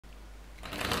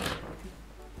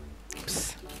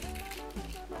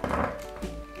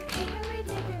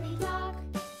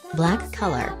black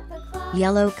color,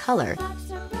 yellow color,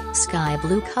 sky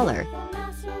blue color,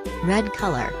 red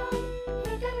color,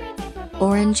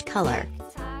 orange color,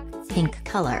 pink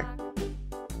color,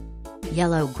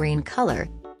 yellow-green color,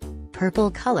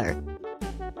 purple color,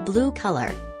 blue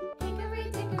color,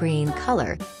 green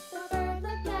color,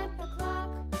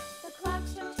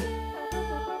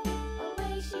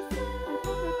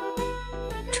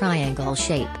 triangle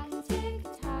shape,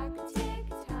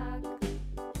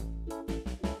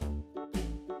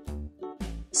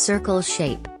 circle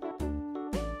shape,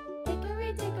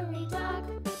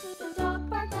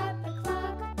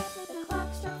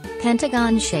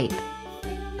 pentagon shape,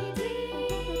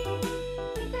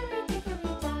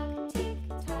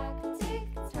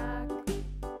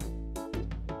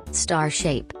 star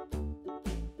shape,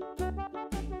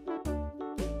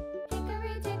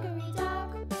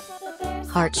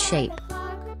 heart shape,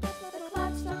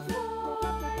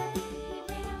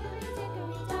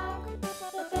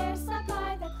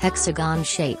 hexagon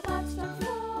shape,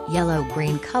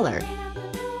 yellow-green color,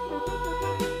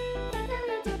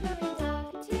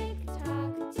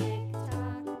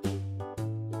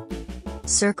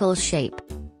 circle shape,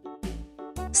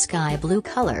 sky blue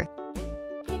color,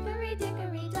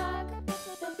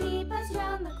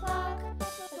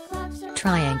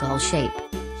 triangle shape,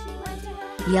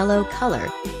 yellow color,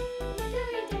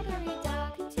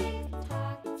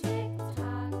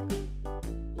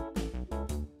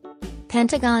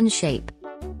 pentagon shape,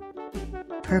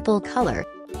 purple color,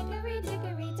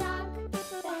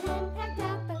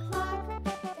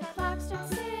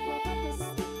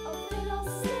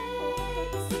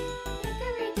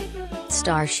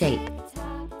 star shape,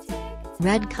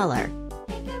 red color,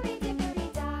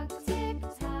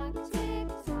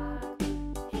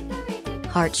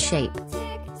 heart shape,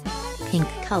 pink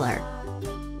color,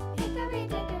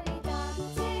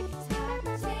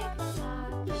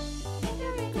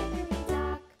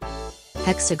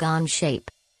 hexagon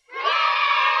shape,